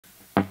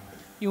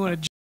You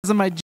want to jazz on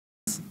my jazz?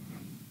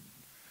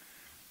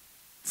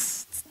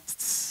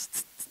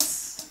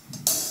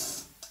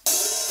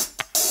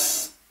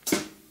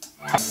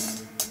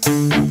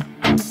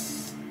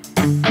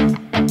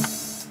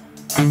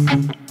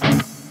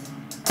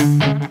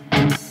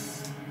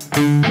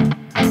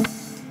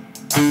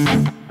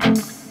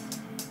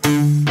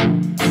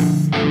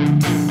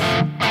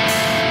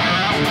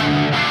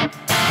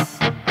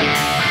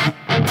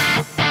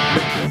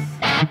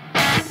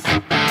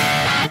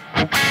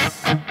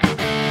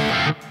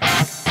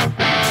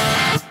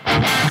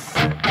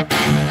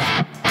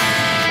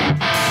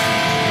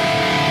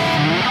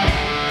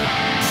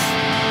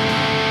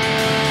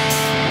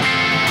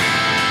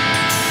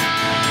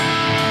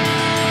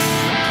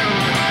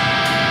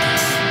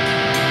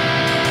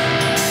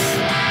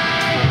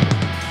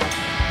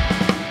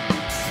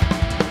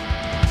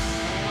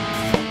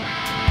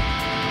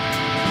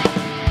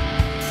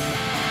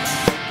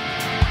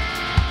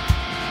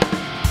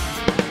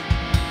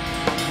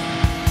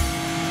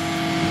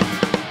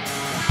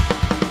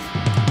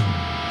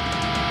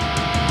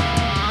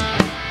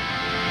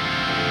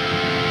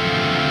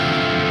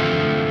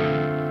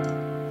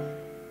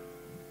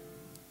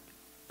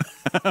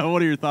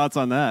 What are your thoughts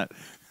on that?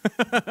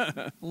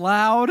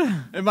 Loud.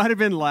 It might have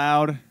been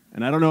loud,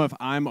 and I don't know if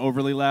I'm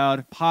overly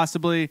loud.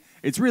 Possibly.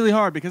 It's really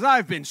hard because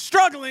I've been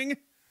struggling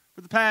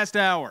for the past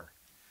hour.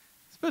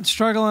 It's been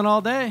struggling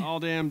all day. All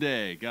damn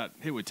day. Got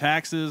hit with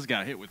taxes,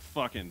 got hit with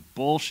fucking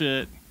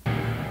bullshit.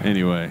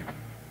 Anyway,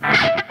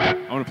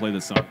 I want to play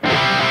this song.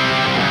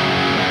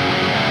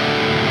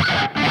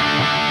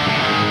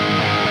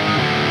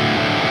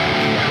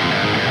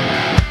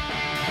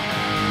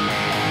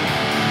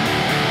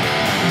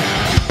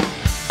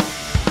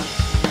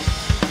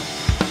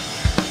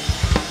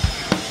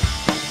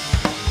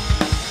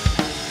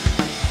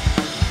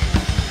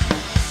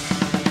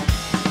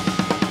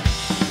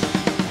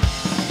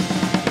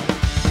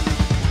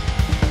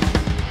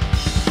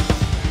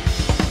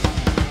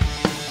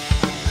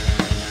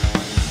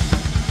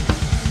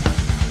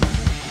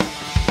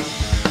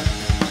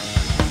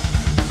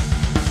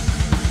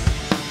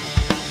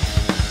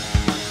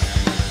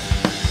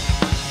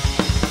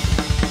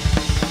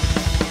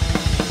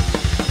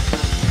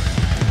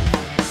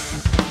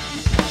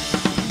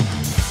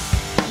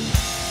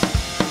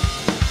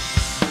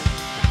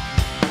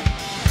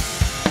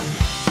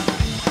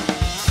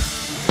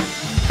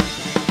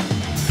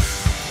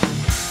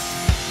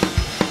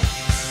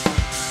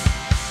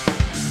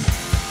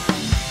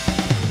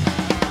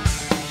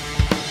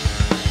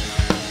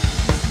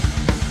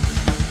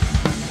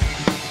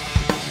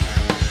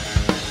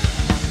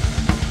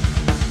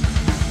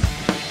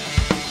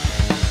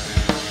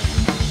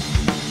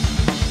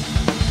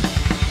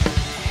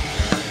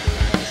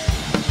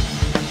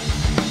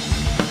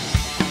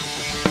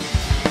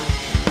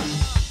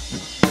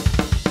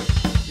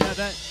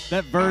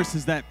 That verse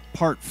is that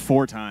part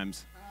 4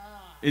 times.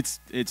 It's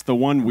the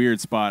one weird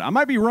spot. I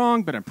might be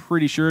wrong, but I'm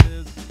pretty sure it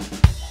is.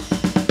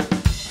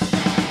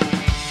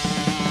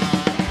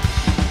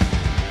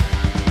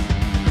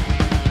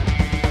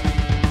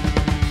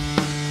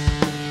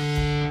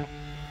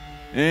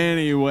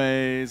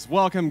 Anyways,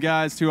 welcome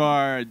guys to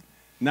our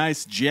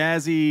nice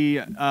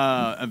jazzy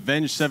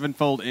Avenged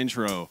Sevenfold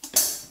intro.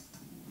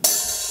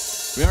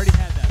 We already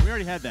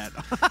had that.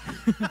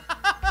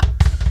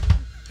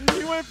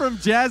 He went from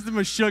jazz to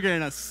Meshuggah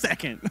in a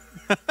second.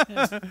 I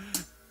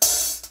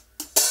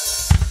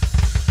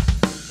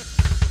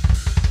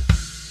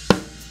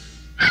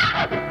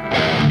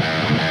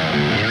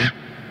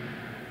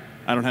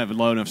don't have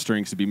low enough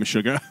strings to be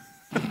Meshuggah.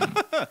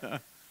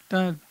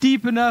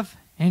 Deep enough,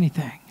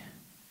 anything.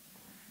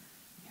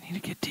 You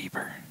need to get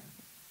deeper.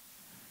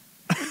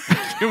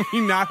 Can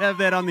we not have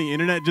that on the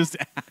internet just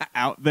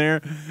out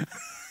there?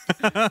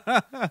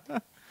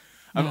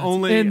 I'm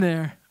only in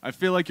there. I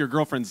feel like your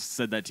girlfriend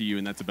said that to you,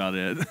 and that's about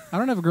it. I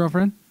don't have a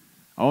girlfriend.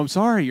 Oh, I'm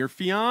sorry. Your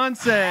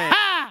fiance.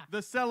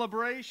 The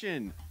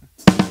celebration.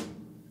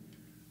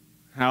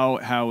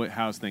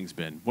 How's things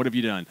been? What have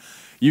you done?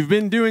 You've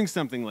been doing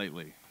something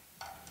lately.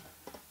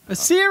 A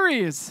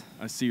series.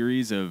 A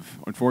series of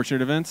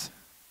unfortunate events?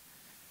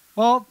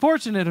 Well,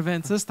 fortunate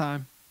events this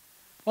time.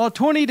 Well,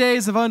 20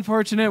 days of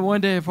unfortunate,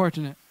 1 day of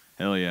fortunate.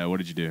 Hell yeah. What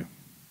did you do?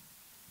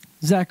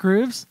 Zack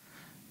Grooves.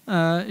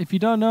 If you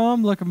don't know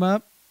him, look him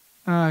up.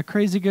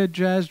 Crazy good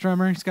jazz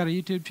drummer. He's got a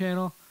YouTube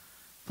channel.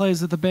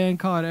 Plays with a band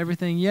called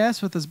Everything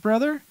Yes with his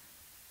brother.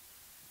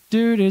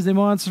 Dude is a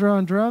monster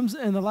on drums.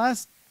 In the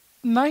last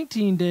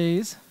 19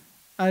 days,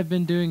 I've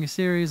been doing a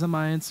series on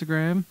my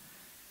Instagram,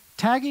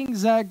 tagging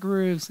Zack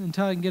Grooves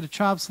until I can get a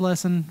chops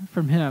lesson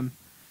from him.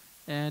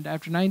 And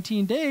after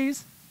 19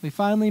 days, we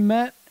finally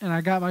met, and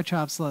I got my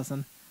chops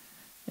lesson.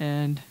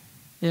 And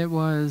it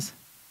was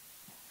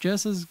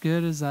just as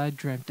good as I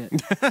dreamt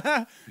it.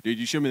 Dude,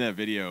 you showed me that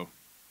video.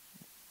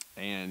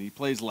 And he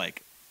plays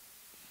like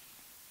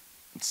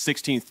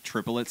 16th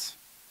triplets,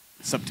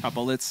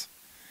 septuplets.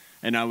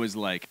 And I was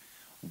like,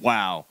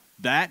 wow,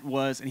 that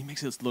was, and he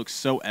makes it look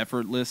so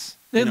effortless.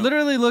 It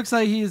literally looks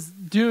like he's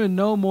doing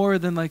no more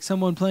than like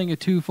someone playing a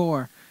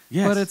 2/4.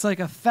 Yes. but it's like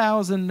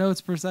 1,000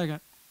 notes per second.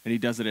 And he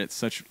does it at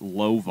such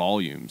low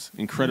volumes,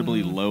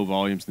 incredibly low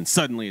volumes, and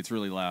suddenly it's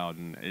really loud,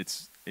 and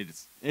it's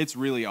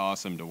really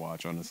awesome to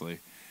watch, honestly.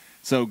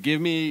 So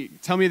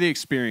tell me the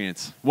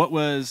experience. What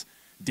was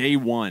day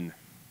one?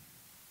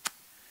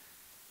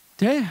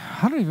 I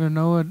don't even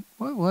know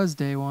what was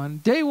day one.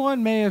 Day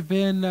one may have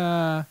been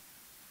the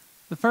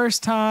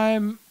first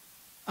time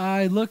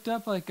I looked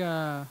up like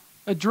a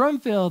drum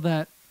fill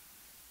that,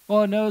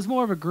 well, no, it was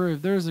more of a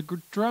groove. There was a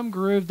drum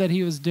groove that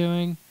he was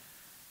doing,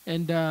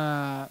 and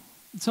a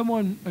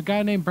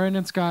guy named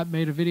Brandon Scott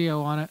made a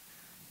video on it,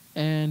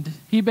 and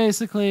he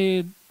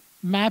basically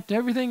mapped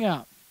everything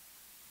out,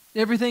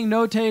 everything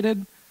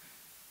notated,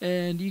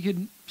 and you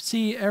could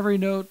see every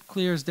note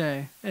clear as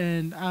day.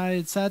 And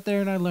I sat there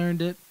and I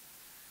learned it,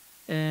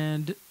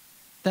 and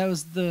that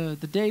was the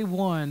day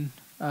one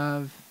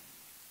of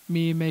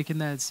me making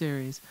that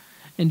series.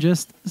 And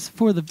just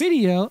for the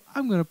video,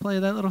 I'm going to play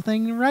that little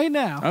thing right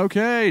now.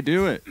 Okay,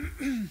 do it.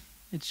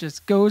 It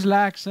just goes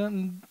like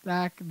something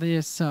like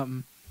this,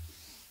 something.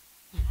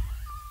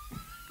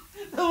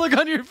 The look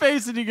on your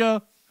face and you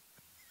go,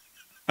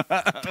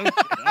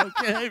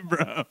 okay,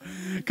 bro.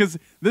 Because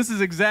this is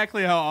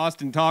exactly how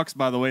Austin talks,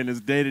 by the way, in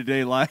his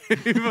day-to-day life.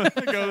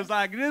 It goes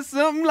like this,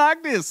 something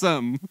like this,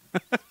 something.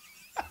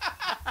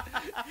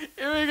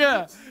 Here we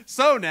go.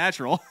 So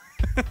natural.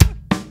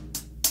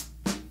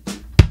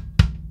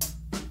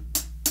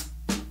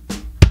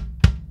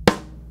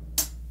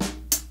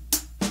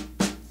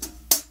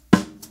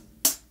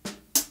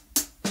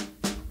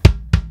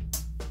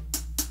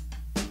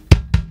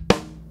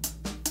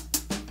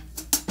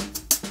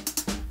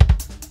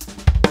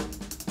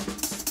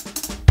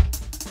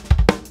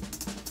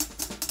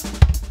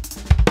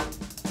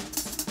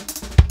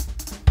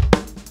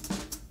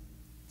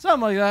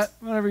 Something like that,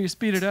 whenever you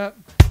speed it up.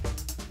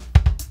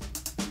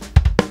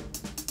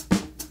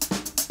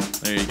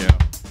 There you go.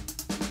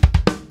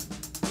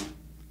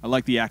 I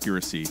like the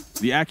accuracy.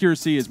 The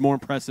accuracy is more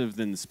impressive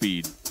than the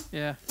speed.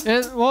 Yeah.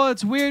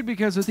 It's weird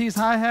because with these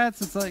hi-hats,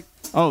 it's like...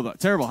 Oh, the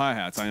terrible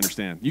hi-hats, I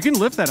understand. You can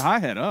lift that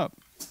hi-hat up.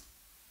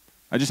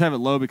 I just have it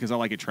low because I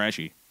like it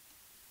trashy.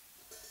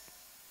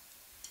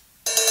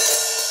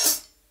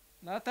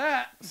 Not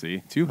that.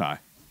 See? Too high.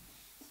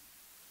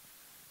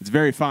 It's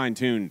very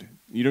fine-tuned.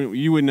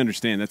 You wouldn't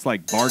understand. That's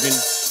like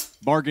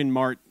bargain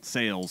mart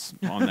sales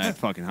on that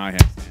fucking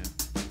hi-hat stand.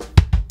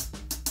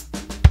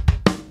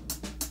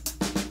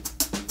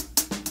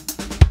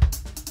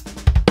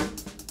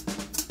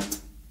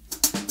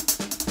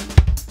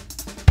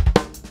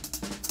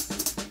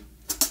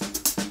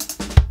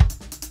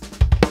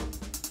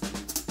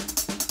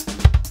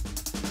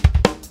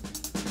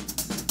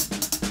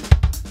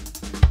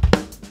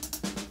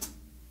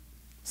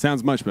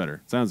 Sounds much better.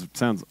 Sounds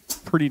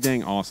pretty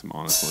dang awesome,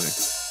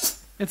 honestly.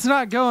 It's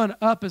not going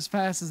up as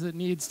fast as it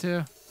needs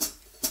to.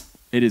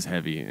 It is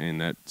heavy,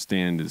 and that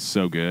stand is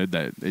so good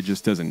that it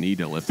just doesn't need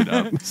to lift it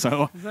up.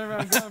 So Whenever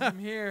I'm going from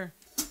here.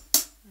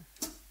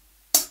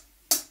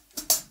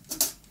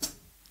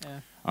 Yeah.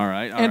 all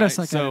right. And I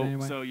suck at it So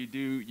anyway. so you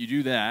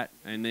do that,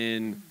 and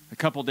then a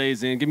couple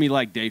days in, give me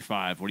like day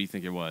 5. What do you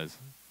think it was?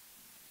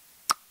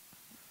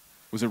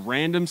 Was it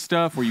random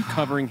stuff? Were you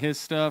covering his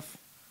stuff?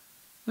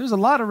 There's a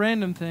lot of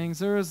random things.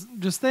 There was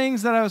just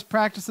things that I was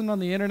practicing on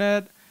the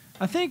internet.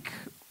 I think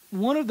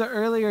one of the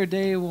earlier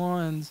day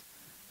ones,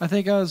 I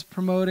think I was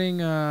promoting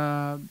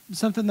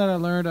something that I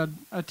learned.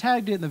 I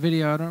tagged it in the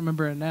video. I don't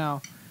remember it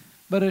now.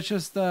 But it's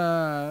just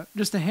a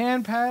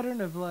hand pattern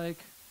of like,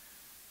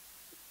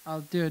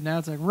 I'll do it now.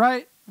 It's like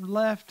right,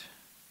 left,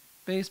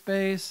 bass,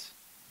 bass.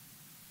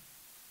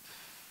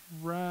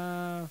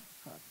 No,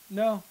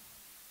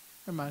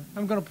 never mind.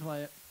 I'm going to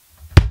play it.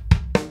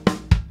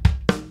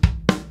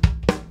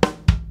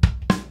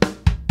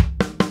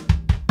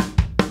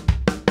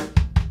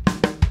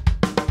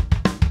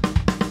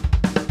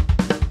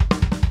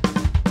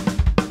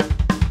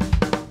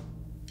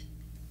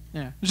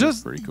 Yeah, it's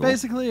just pretty cool.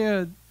 basically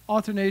an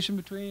alternation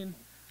between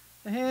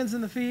the hands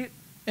and the feet,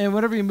 and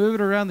whenever you move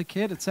it around the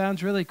kit, it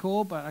sounds really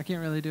cool, but I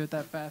can't really do it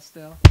that fast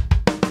still.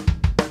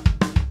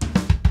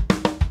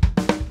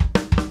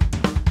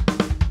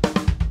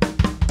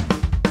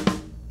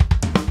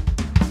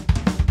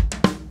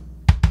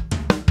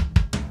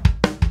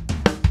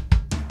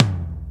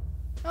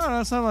 I don't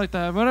know, something like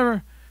that.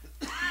 Whatever.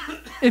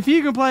 If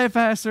you can play it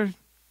faster,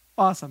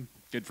 awesome.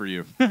 Good for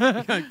you.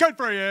 Good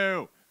for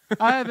you.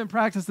 I haven't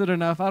practiced it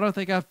enough. I don't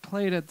think I've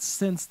played it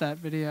since that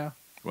video.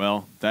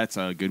 Well, that's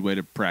a good way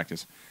to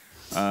practice.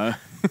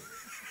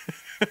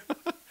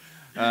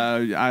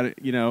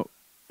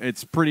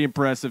 It's pretty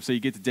impressive. So you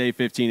get to day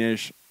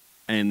 15-ish,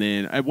 and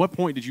then at what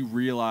point did you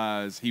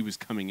realize he was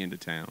coming into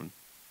town?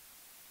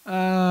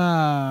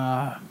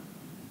 Coming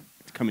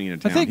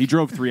into town. He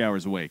drove 3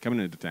 hours away, coming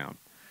into town.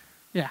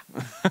 Yeah.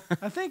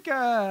 I think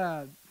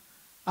I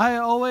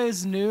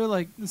always knew,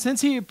 like,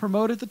 since he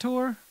promoted the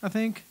tour, I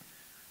think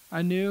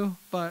I knew.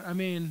 But, I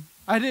mean,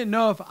 I didn't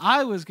know if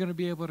I was going to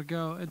be able to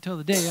go until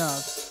the day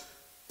of.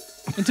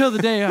 Until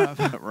the day of.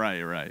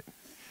 Right.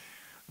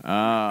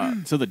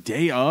 So the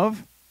day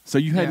of? So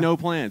you had Yeah. no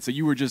plan. So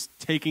you were just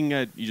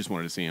you just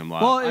wanted to see him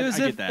live. Well, it was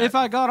I get that. if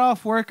I got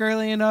off work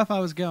early enough, I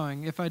was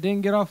going. If I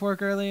didn't get off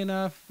work early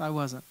enough, I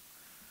wasn't.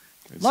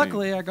 Insane.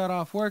 Luckily, I got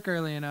off work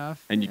early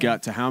enough. And you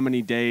got to how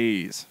many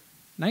days?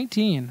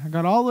 19. I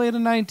got all the way to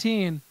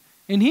 19.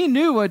 And he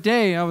knew what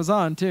day I was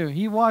on, too.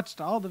 He watched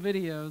all the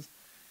videos.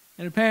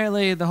 And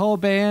apparently the whole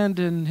band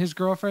and his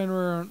girlfriend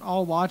were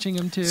all watching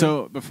him, too.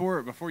 So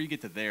before you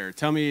get to there,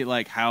 tell me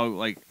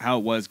how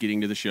it was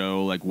getting to the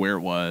show, like where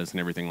it was and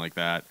everything like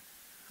that.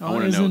 I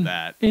want to know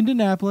that.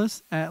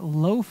 Indianapolis at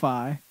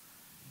Lo-Fi.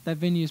 That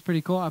venue is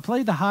pretty cool. I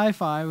played the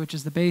Hi-Fi, which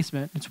is the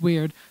basement. It's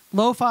weird.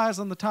 Lo-Fi is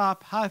on the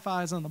top.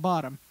 Hi-Fi is on the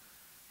bottom.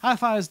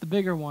 Hi-Fi is the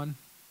bigger one.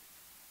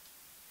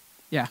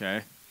 Yeah.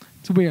 Okay.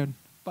 It's weird.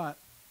 But,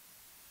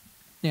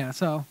 yeah,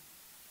 so,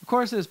 of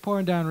course, it was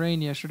pouring down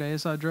rain yesterday,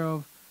 so I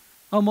drove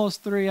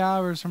almost 3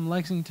 hours from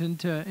Lexington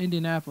to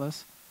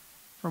Indianapolis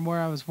from where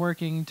I was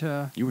working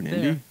to You were in there.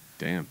 Indy?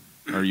 Damn.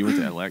 Or you went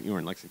to you were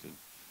in Lexington.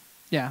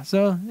 Yeah,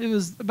 so it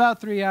was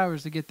about 3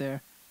 hours to get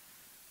there.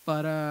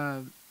 But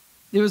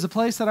it was a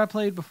place that I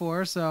played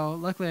before, so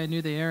luckily I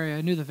knew the area,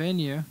 I knew the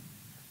venue.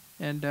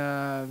 And,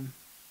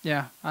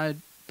 yeah, I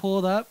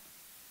pulled up,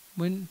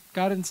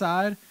 got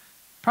inside.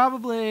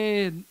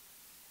 Probably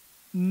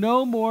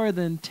no more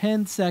than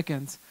 10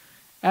 seconds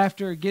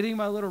after getting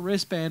my little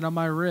wristband on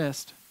my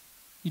wrist.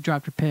 You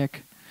dropped your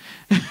pick.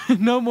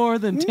 No more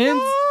than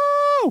 10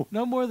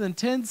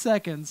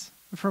 seconds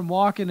from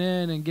walking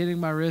in and getting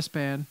my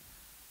wristband.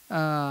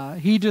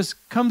 He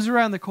just comes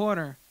around the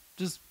corner,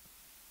 just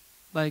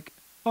like,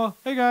 oh,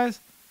 hey guys.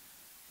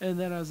 And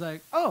then I was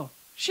like, oh,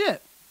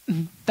 shit.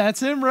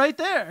 That's him right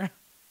there.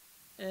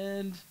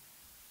 And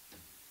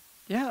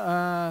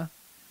yeah,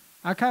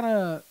 I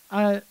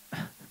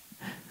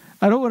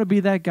don't want to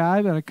be that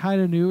guy, but I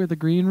kind of knew where the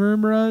green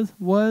room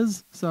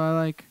was. So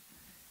I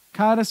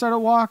kind of started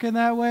walking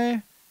that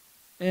way.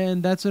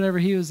 And that's whenever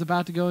he was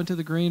about to go into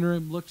the green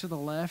room, looked to the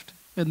left,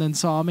 and then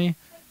saw me.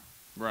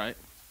 Right.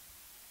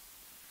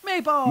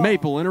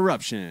 Maple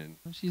interruption.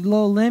 She's a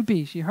little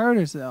limpy. She hurt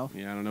herself.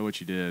 Yeah, I don't know what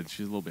you did.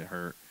 She's a little bit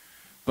hurt.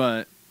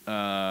 But,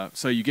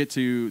 so you get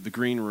to the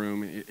green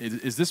room.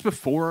 Is this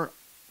before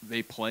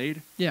they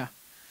played? Yeah.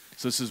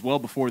 So this is well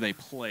before they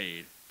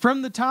played.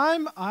 From the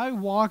time I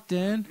walked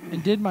in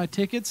and did my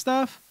ticket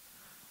stuff,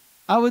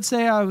 I would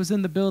say I was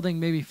in the building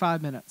maybe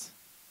 5 minutes.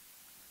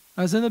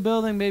 I was in the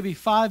building maybe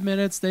 5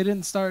 minutes. They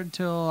didn't start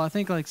until, I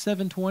think,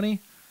 7:20.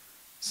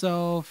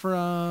 So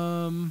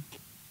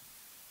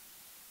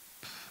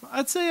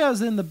I'd say I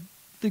was in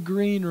the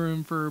green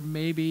room for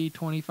maybe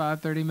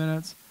 25, 30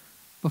 minutes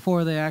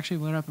before they actually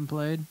went up and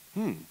played.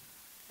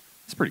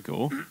 That's pretty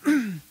cool.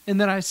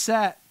 And then I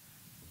sat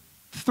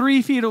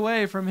 3 feet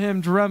away from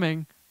him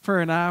drumming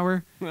for an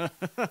hour.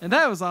 And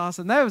that was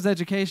awesome. That was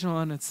educational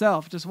in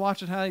itself, just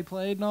watching how he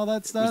played and all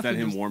that stuff. Was that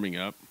him warming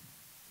up?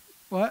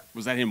 What?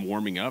 Was that him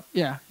warming up?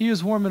 Yeah, he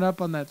was warming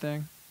up on that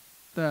thing,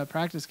 the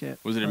practice kit.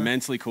 Was it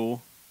immensely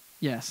cool?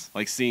 Yes.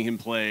 Like seeing him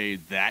play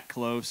that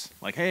close?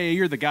 Like, hey,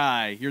 you're the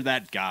guy. You're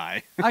that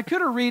guy. I could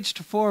have reached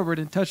forward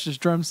and touched his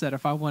drum set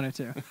if I wanted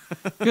to.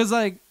 Because,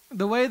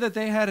 the way that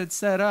they had it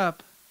set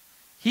up,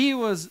 he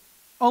was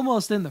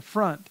almost in the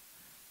front.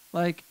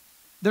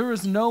 There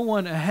was no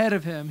one ahead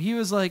of him. He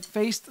was,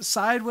 faced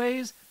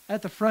sideways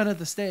at the front of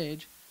the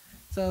stage.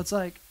 So it's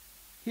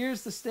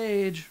here's the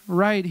stage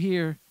right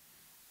here.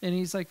 And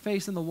he's,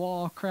 facing the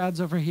wall. Crowd's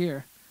over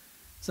here.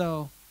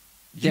 So,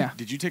 yeah.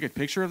 Did you take a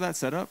picture of that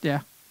setup?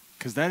 Yeah.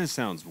 Because that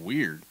sounds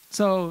weird.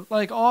 So,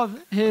 all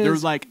of his... There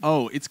was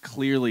oh, it's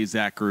clearly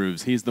Zack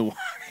Grooves. He's the one.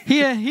 he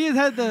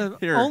had the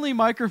Here. only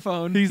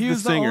microphone. He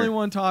was the singer. The only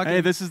one talking. Hey,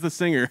 this is the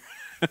singer.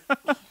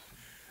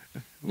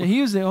 Yeah,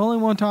 he was the only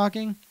one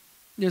talking.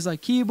 There's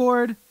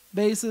keyboard,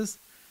 bassist,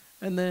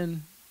 and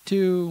then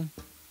two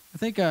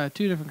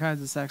different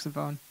kinds of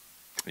saxophone.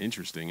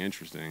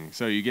 Interesting.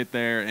 So you get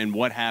there, and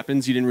what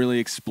happens? You didn't really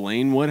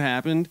explain what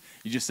happened.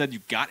 You just said you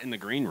got in the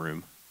green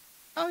room.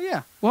 Oh,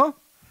 yeah. Well,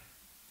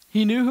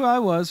 he knew who I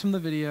was from the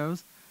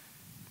videos,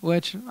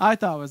 which I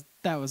thought was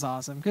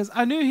awesome. Because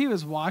I knew he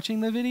was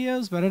watching the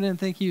videos, but I didn't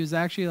think he was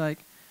actually,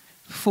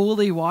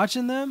 fully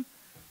watching them.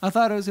 I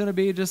thought it was going to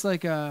be just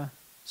a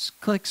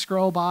click,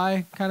 scroll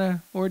by kind of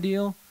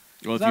ordeal.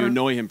 Well, if you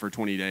annoy him for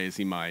 20 days,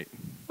 he might.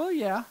 Well,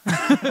 yeah.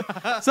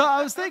 So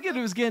I was thinking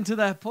it was getting to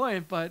that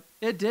point, but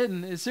it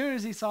didn't. As soon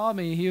as he saw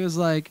me, he was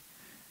like,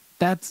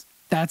 that's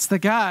the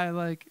guy.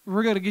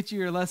 We're going to get you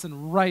your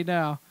lesson right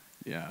now.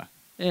 Yeah.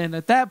 And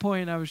at that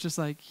point, I was just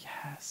like,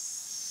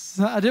 yes.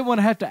 I didn't want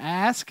to have to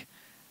ask.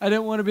 I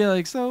didn't want to be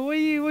like, so what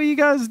you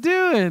guys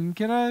doing?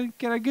 Can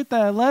I get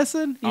that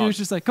lesson? He was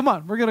just like, come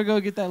on, we're going to go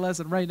get that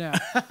lesson right now.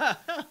 I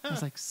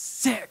was like,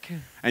 sick.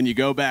 And you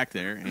go back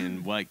there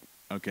and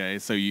okay,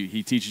 so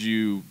he teaches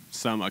you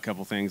a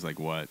couple things, like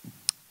what?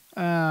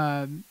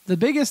 The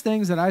biggest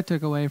things that I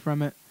took away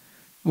from it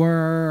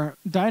were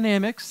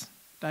dynamics,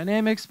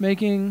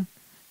 making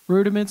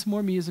rudiments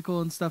more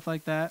musical and stuff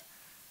like that.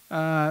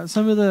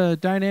 Some of the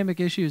dynamic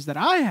issues that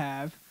I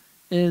have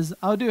is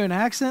I'll do an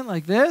accent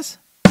like this,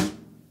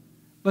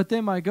 but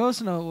then my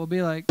ghost note will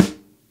be like,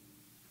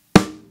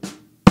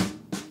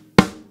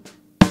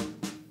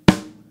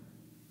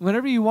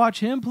 whenever you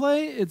watch him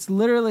play, it's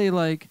literally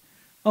like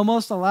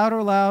almost a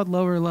louder loud,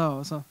 lower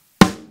low. So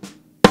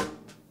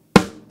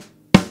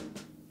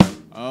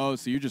Oh,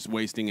 so you're just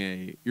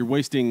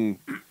wasting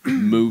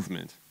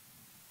movement.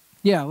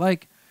 yeah,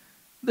 like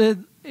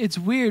it's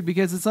weird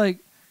because it's like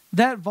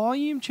that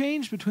volume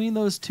change between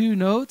those two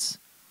notes.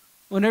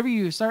 Whenever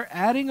you start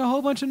adding a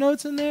whole bunch of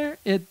notes in there,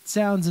 it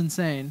sounds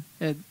insane.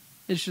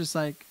 It's just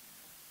like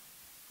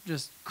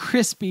just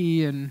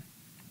crispy and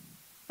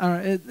I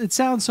don't know, it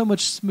sounds so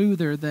much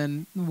smoother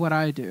than what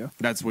I do.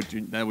 That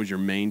was your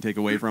main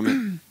takeaway from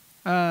it?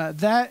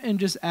 That and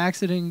just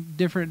accenting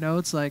different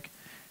notes. Like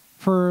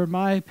for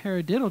my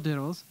paradiddle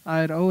diddles,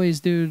 I'd always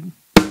do.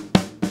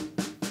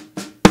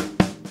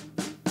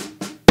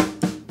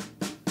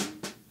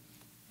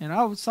 And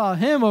I saw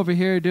him over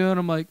here doing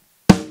them like.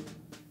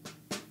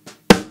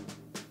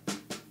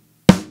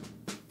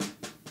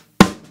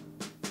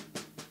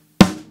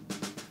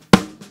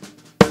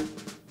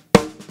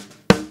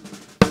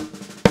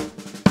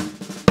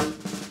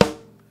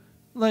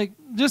 Like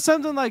just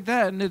something like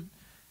that, and it,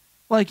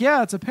 like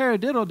yeah, it's a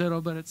paradiddle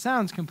diddle, but it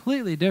sounds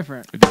completely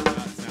different. It does not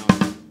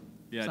sound.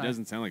 Yeah, Sorry. It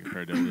doesn't sound like a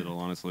paradiddle diddle,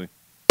 honestly.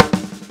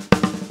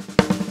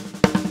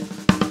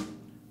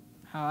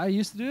 How I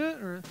used to do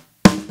it, or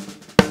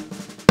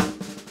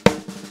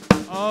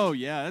Oh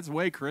yeah, that's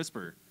way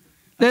crisper.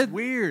 That's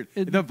weird.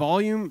 The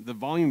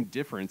volume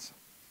difference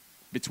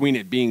between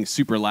it being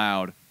super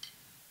loud,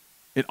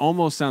 it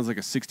almost sounds like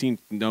a 16th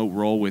note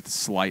roll with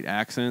slight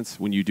accents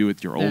when you do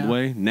it your old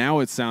way. Now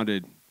it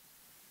sounded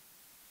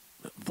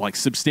like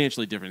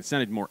substantially different. It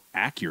sounded more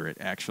accurate,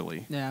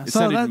 actually. Yeah, it so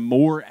sounded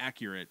more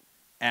accurate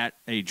at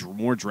a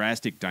more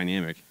drastic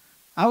dynamic.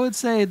 I would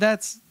say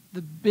that's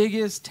the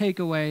biggest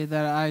takeaway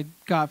that I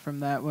got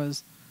from that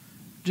was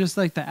just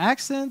like the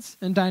accents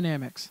and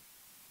dynamics.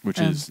 Which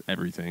is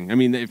everything. I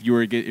mean, if you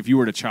were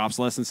to chops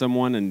lesson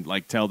someone and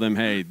like tell them,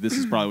 hey, this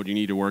is probably what you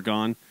need to work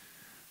on.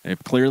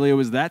 Clearly, it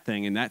was that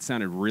thing, and that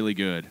sounded really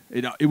good.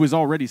 It was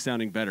already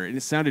sounding better, and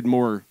it sounded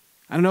more.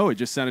 I don't know. It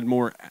just sounded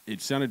more.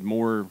 It sounded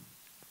more.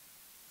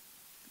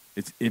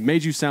 It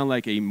made you sound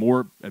like a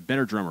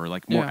better drummer,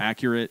 like more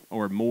accurate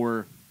or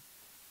more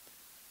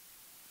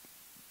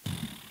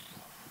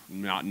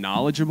not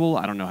knowledgeable.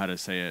 I don't know how to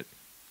say it.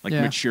 Like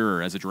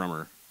mature as a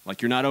drummer.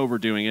 Like you're not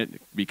overdoing it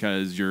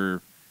because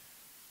you're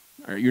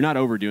not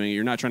overdoing it.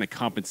 You're not trying to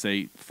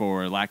compensate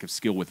for a lack of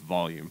skill with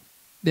volume.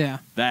 Yeah.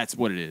 That's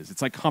what it is.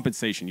 It's like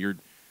compensation. You're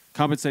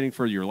compensating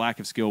for your lack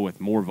of skill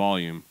with more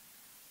volume,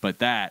 but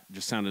that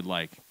just sounded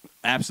like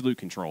absolute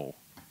control.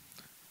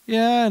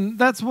 Yeah, and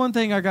that's one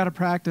thing I got to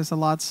practice a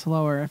lot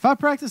slower. If I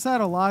practice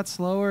that a lot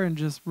slower and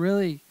just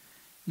really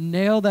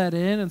nail that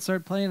in and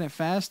start playing it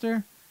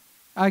faster,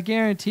 I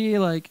guarantee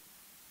like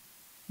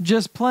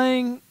just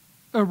playing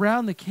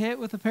around the kit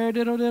with a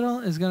paradiddle diddle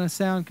is going to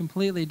sound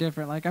completely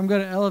different. Like I'm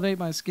going to elevate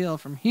my skill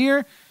from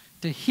here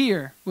to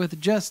here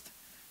with just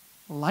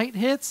light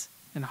hits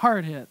and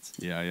hard hits.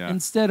 Yeah, yeah.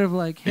 Instead of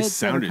like hits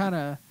that are kind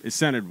of... It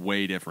sounded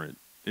way different.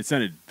 It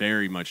sounded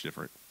very much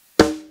different.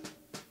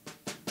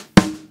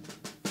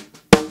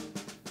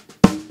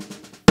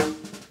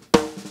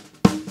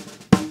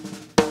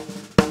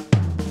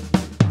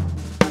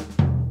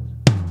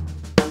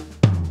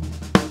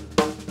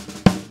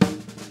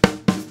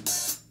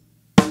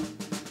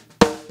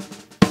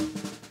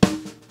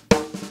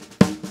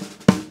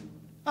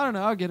 I don't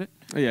know. I'll get it.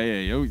 Oh,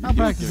 yeah. I'll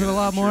practice it a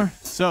lot more.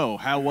 So,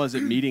 how was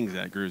it meeting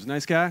Zack Grooves?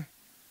 Nice guy?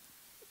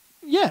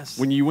 Yes.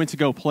 When you went to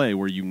go play,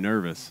 were you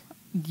nervous?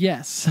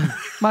 Yes.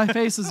 My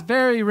face was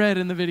very red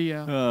in the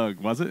video.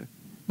 Was it?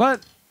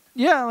 But,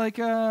 yeah, like...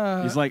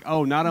 He's like,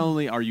 oh, not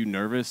only are you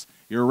nervous,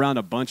 you're around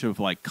a bunch of,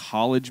 like,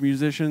 college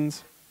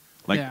musicians.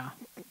 Like,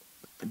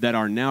 that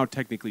are now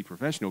technically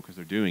professional because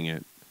they're doing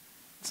it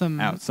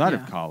outside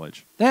of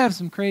college. They have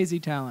some crazy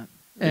talent.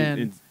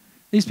 And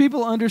these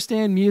people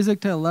understand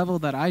music to a level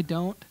that I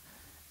don't.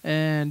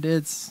 And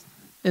it's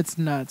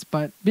nuts.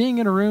 But being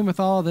in a room with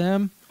all of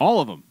them... All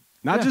of them.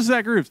 Not just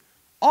Zack Grooves.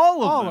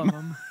 All of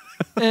them.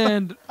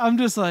 And I'm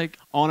just like...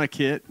 On a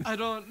kit. I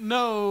don't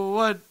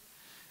know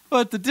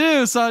what to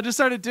do. So I just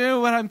started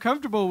doing what I'm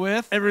comfortable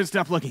with. Everyone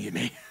stopped looking at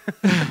me.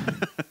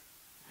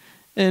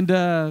 And,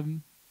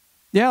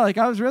 yeah, like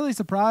I was really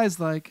surprised.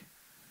 Like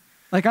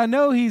I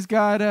know he's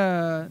got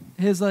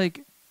his like...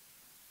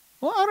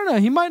 Well, I don't know.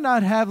 He might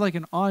not have like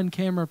an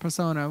on-camera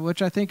persona,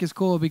 which I think is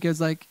cool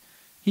because like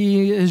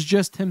he is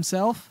just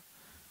himself.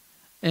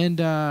 And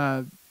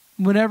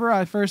whenever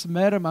I first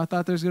met him, I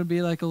thought there's going to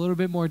be like a little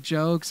bit more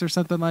jokes or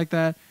something like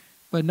that.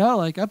 But no,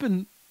 like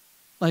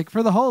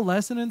for the whole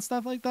lesson and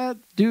stuff like that,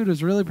 dude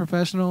was really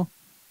professional,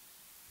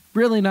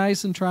 really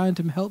nice and trying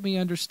to help me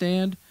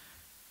understand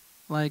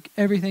like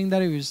everything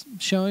that he was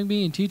showing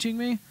me and teaching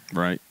me.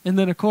 Right. And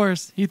then, of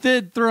course, he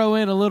did throw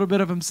in a little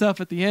bit of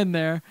himself at the end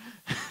there.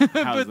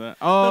 How's that?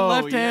 Oh, the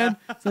left hand.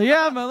 So,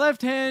 yeah, my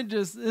left hand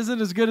just isn't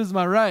as good as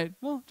my right.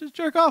 Well, just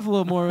jerk off a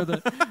little more with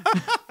it.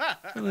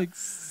 Like,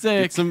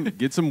 sick.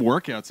 Get some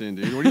workouts in,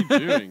 dude. What are you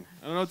doing?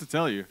 I don't know what to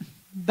tell you.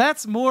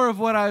 That's more of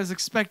what I was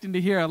expecting to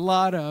hear a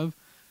lot of.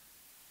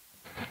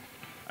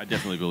 I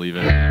definitely believe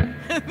it.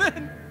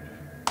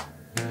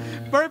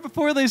 Right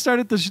before they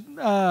started to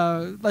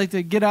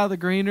get out of the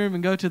green room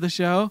and go to the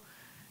show,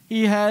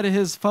 he had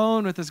his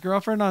phone with his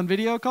girlfriend on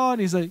video call,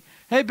 and he's like,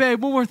 "Hey,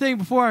 babe, one more thing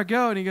before I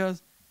go." And he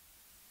goes,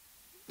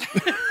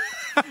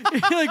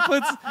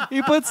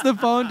 he puts the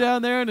phone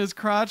down there in his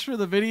crotch for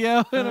the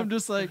video, and I'm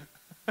just like,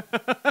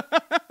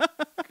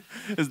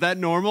 is that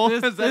normal?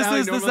 This is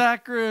the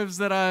Zack Grooves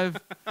that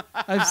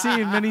I've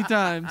seen many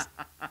times.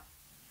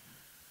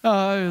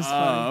 Oh, it was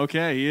funny.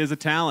 Okay. He is a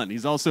talent.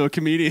 He's also a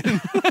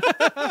comedian.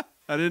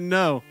 I didn't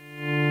know.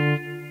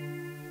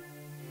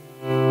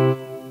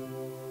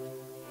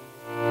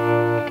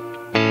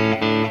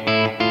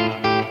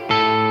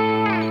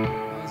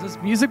 Is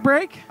this music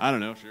break? I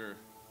don't know. Sure.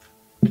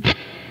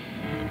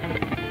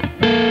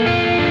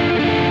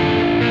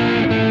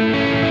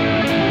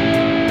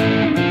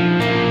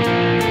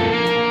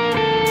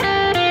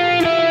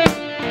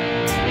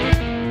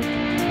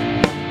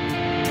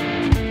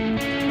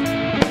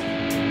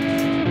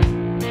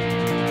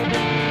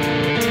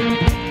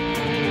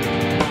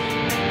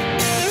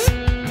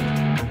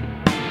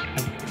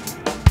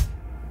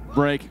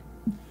 Break.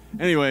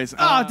 Anyways.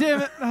 Oh,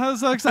 damn it. I was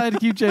so excited to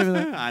keep jamming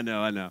that. I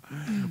know.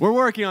 We're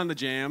working on the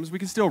jams. We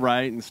can still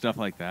write and stuff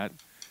like that.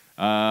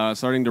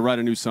 Starting to write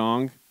a new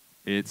song.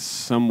 It's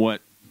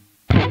somewhat...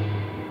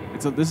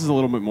 This is a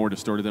little bit more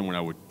distorted than what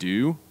I would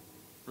do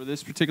for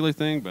this particular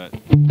thing, but...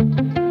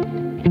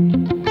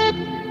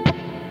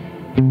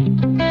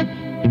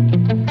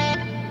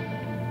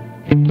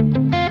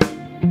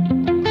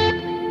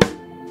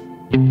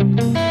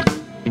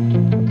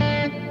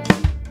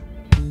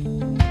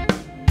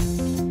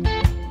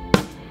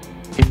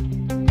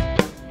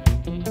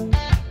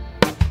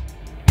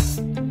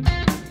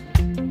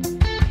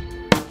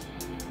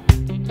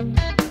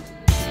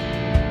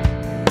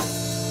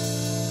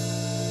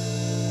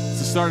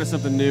 Started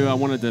something new. I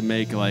wanted to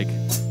make like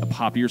a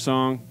poppier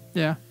song.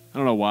 Yeah. I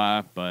don't know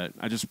why, but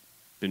I just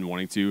been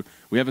wanting to.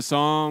 We have a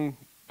song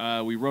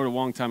we wrote a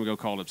long time ago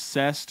called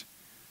Obsessed.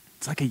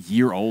 It's like a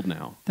year old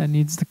now. That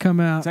needs to come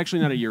out. It's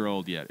actually not a year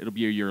old yet. It'll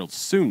be a year old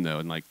soon, though,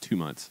 in like 2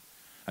 months.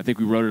 I think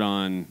we wrote it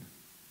on...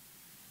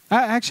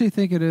 I actually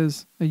think it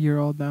is a year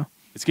old now.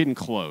 It's getting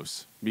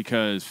close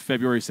because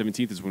February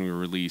 17th is when we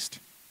released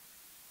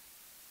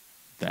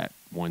that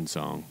one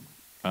song.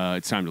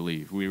 It's Time to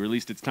Leave. We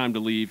released It's Time to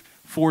Leave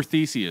for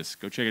Theseus.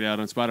 Go check it out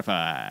on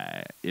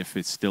Spotify if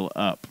it's still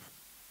up.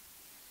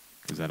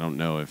 Because I don't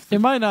know if... It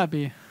might not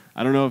be.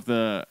 I don't know if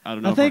the...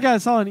 I think I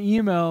saw an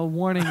email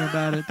warning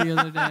about it the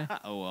other day.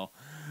 Oh,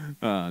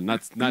 well.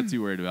 Not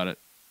too worried about it.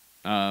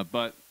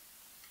 But,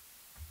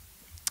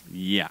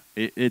 yeah.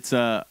 It's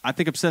I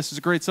think Obsessed is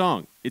a great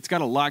song. It's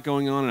got a lot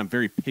going on, and I'm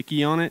very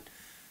picky on it.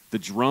 The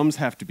drums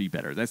have to be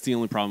better. That's the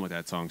only problem with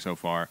that song so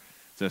far.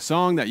 It's a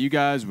song that you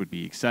guys would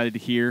be excited to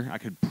hear. I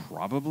could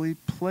probably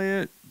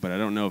play it, but I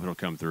don't know if it'll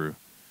come through.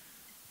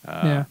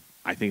 Yeah.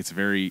 I think it's a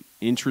very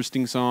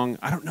interesting song.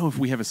 I don't know if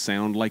we have a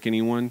sound like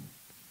anyone,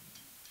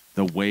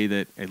 the way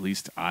that at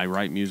least I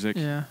write music.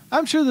 Yeah.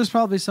 I'm sure there's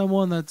probably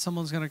someone that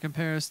someone's going to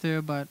compare us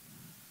to, but...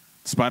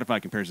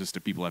 Spotify compares us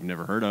to people I've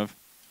never heard of,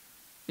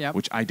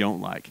 which I don't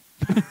like.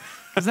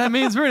 Because that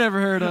means we're never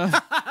heard of.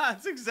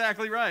 That's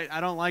exactly right. I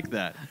don't like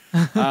that.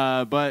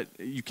 But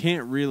you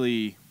can't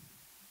really...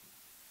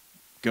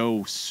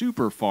 go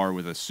super far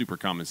with a super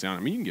common sound.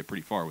 I mean, you can get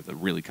pretty far with a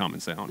really common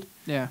sound.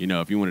 Yeah. You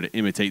know, if you wanted to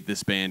imitate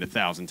this band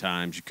 1,000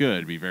 times, you could.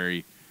 It'd be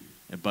very...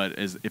 But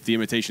if the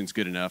imitation's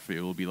good enough,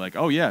 it will be like,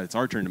 oh, yeah, it's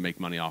our turn to make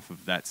money off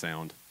of that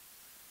sound.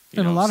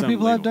 And a lot of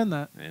people have done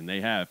that. And they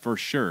have, for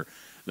sure.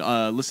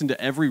 Listen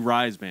to every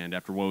Rise band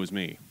after Woe Is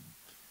Me.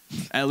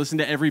 Listen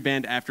to every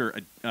band after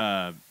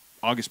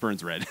August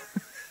Burns Red.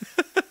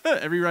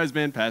 Every Rise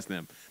band past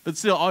them. But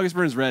still, August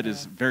Burns Red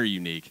is very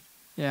unique.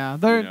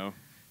 Yeah.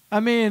 I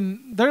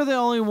mean, they're the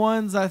only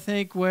ones, I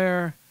think,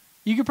 where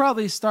you could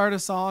probably start a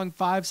song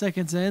 5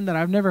 seconds in that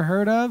I've never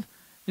heard of.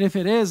 And if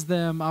it is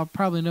them, I'll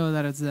probably know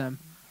that it's them.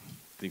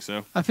 Think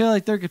so? I feel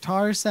like their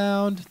guitar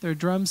sound, their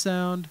drum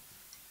sound,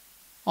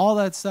 all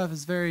that stuff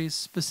is very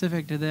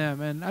specific to them.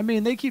 And, I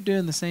mean, they keep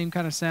doing the same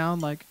kind of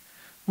sound, like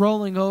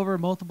rolling over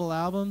multiple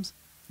albums.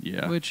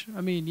 Yeah. Which,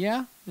 I mean,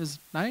 is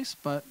nice.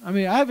 But, I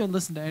mean, I haven't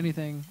listened to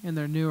anything in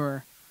their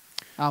newer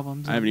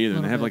albums. I haven't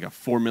either. They have like a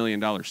 $4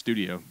 million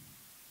studio.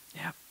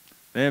 Yeah.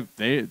 They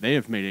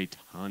have made a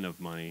ton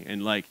of money.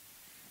 And, like,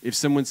 if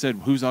someone said,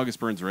 who's August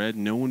Burns Red?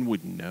 No one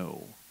would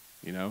know,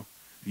 you know?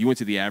 If you went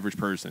to the average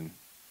person,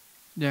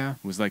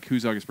 was like,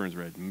 who's August Burns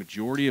Red?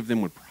 Majority of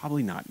them would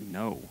probably not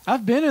know.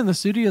 I've been in the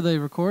studio they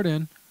record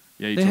in.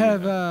 Yeah, they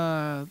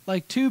have,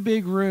 like, 2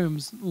 big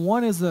rooms.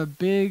 One is a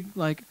big,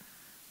 like,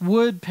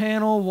 wood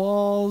panel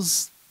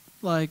walls,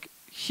 like,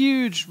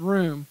 huge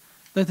room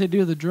that they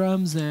do the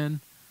drums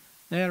in.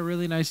 They had a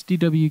really nice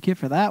DW kit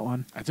for that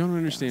one. I don't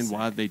understand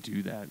why they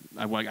do that.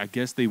 I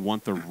guess they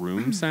want the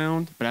room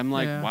sound, but I'm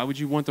like, why would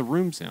you want the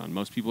room sound?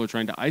 Most people are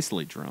trying to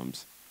isolate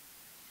drums.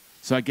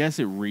 So I guess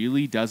it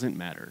really doesn't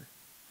matter.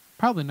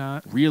 Probably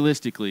not.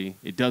 Realistically,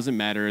 it doesn't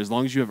matter. As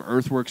long as you have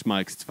Earthworks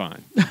mics, it's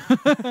fine.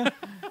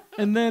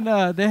 And then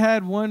they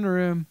had one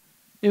room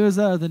It was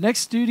the next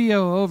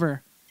studio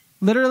over.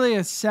 Literally a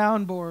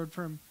soundboard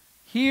from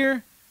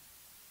here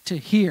to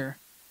here.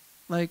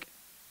 Like,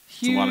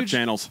 huge, It's a lot of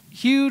channels.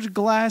 Huge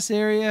glass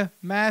area,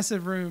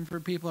 massive room for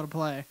people to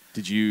play.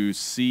 Did you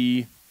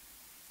see?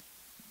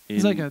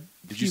 It's like a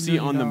Did you few see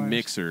on the $1 million.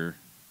 mixer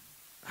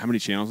how many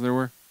channels there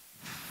were?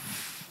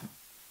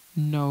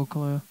 No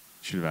clue.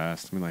 Should have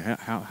asked. I mean, like,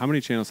 how many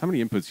channels? How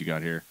many inputs you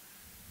got here?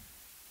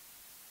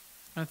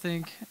 I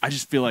think. I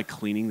just feel like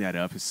cleaning that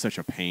up is such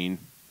a pain.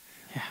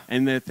 Yeah.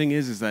 And the thing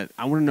is that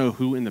I want to know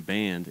who in the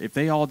band, if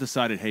they all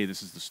decided, hey,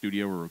 this is the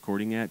studio we're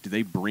recording at, do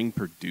they bring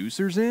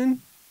producers in?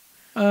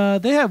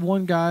 They have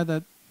one guy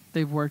that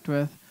they've worked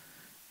with.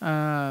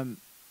 I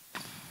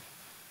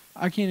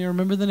can't even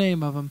remember the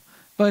name of him,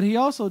 but he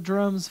also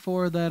drums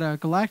for that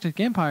Galactic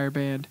Empire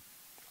band.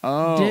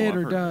 Oh, Did I've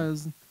or heard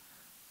does,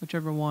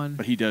 whichever one.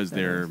 But he does that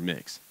their is.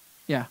 mix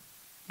Yeah,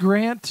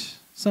 Grant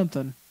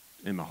something.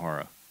 in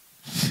Mahara.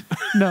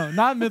 No,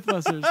 not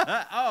Mythbusters,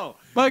 Oh.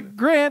 but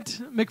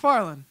Grant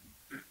McFarlane.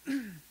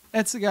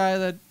 That's the guy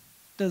that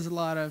does a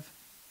lot of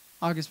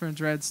August Burns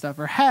Red stuff,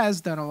 or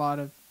has done a lot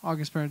of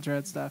August Burns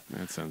Red stuff.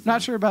 That sounds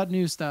Not sure about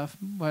new stuff,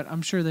 but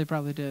I'm sure they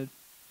probably did.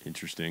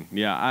 interesting.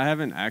 Yeah, I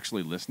haven't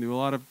actually listened to a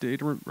lot of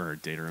Data Remember.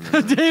 Day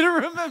to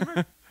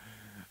remember.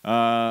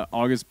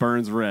 August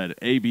Burns Red.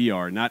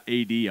 ABR, not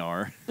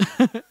ADR.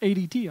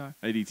 ADTR.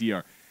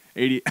 ADTR.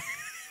 AD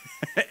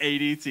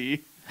ADT.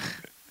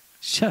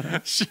 Shut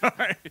up.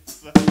 Sorry.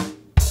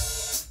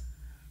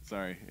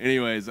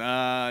 Anyways,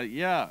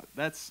 yeah,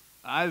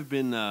 I've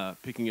been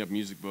picking up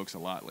music books a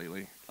lot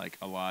lately, like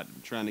a lot.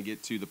 I'm trying to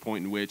get to the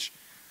point in which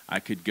I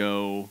could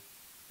go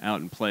out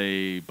and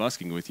play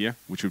busking with you,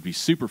 which would be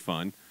super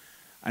fun.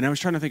 And I was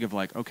trying to think of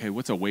like, okay,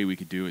 what's a way we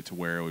could do it to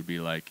where it would be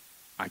like,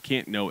 I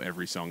can't know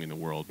every song in the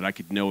world, but I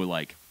could know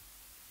like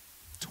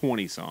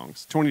 20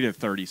 songs, 20 to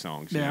 30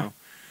 songs, you know?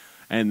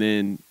 And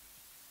then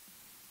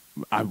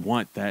I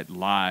want that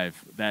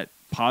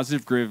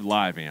Positive Griv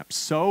live amp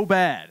so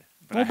bad,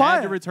 but I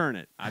had to return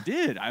it. I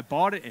did. I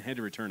bought it and had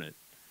to return it.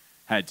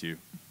 Had to.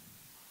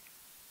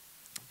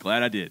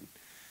 Glad I did.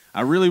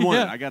 I really want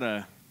it. I got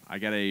a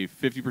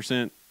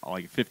 50%,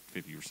 like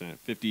 50%,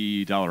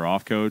 $50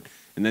 off code,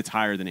 and that's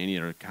higher than any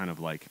other kind of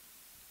like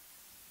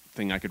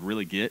thing I could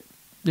really get.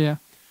 Yeah.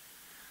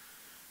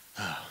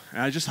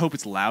 And I just hope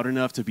it's loud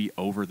enough to be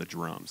over the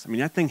drums. I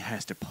mean, that thing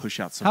has to push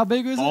out some How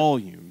big is it?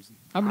 volumes.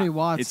 How many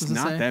watts It's does it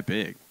not say? that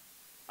big.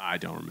 I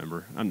don't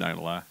remember. I'm not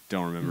gonna lie.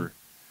 Don't remember.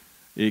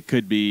 It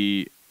could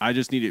be. I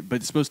just need it, but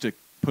it's supposed to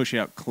push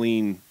out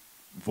clean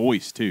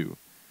voice too.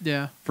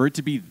 Yeah. For it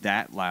to be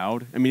that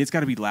loud, I mean, it's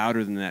got to be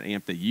louder than that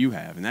amp that you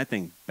have, and that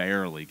thing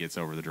barely gets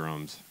over the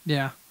drums.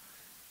 Yeah.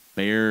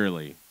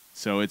 Barely.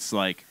 So it's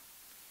like,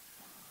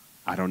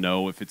 I don't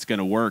know if it's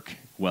gonna work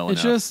well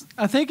It's enough. just,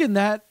 I think in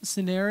that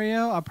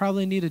scenario, I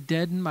probably need to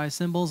deaden my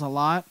cymbals a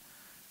lot.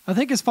 I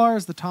think as far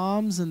as the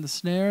toms and the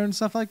snare and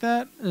stuff like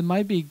that, it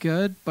might be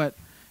good, but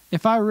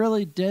if I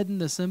really deaden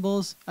the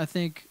cymbals, I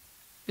think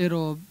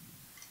it'll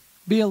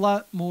be a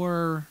lot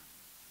more,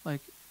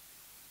 like,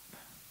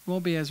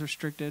 won't be as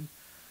restricted.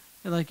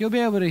 And, like, you'll be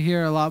able to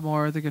hear a lot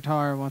more of the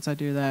guitar once I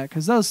do that,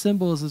 because those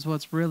cymbals is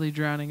what's really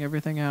drowning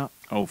everything out.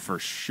 Oh, for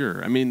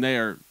sure. I mean, they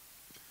are.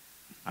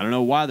 I don't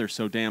know why they're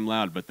so damn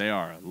loud, but they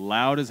are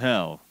loud as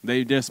hell.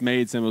 They just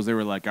made cymbals. They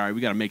were like, all right,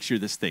 we got to make sure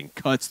this thing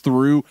cuts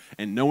through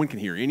and no one can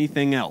hear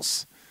anything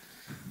else.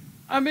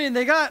 I mean,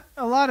 they got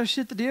a lot of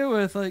shit to deal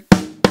with. Like,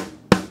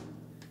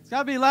 it's got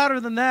to be louder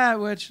than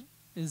that, which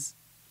is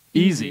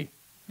Easy.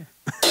 Yeah.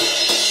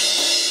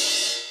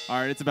 All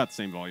right, it's about the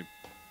same volume.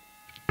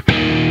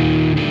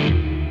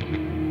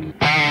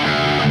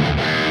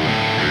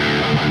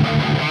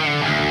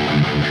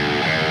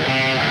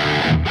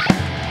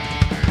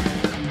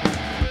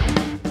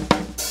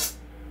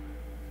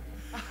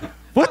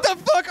 What the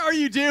fuck are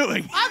you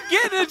doing? I'm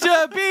getting into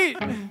a beat.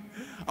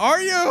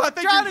 Are you? I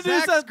think Trying you're to do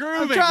Zack's something.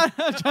 grooving.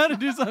 I'm trying to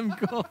do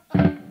something cool.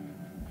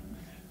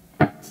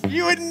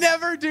 You would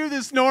never do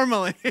this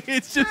normally.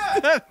 It's just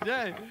that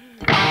day.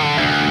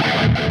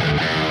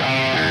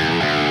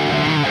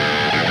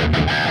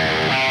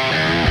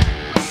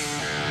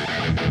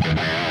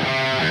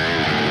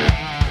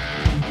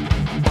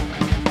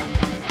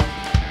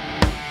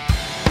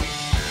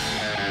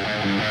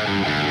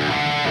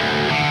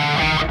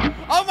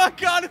 Oh my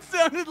God! It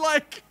sounded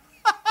like.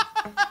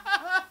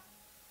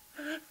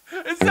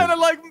 It sounded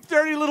like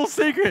Dirty Little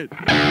Secret.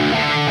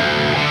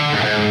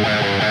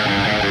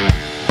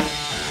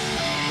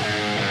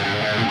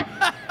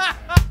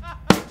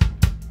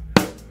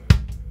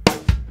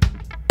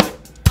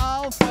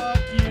 I'll fuck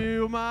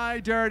you, my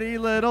dirty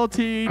little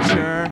teacher.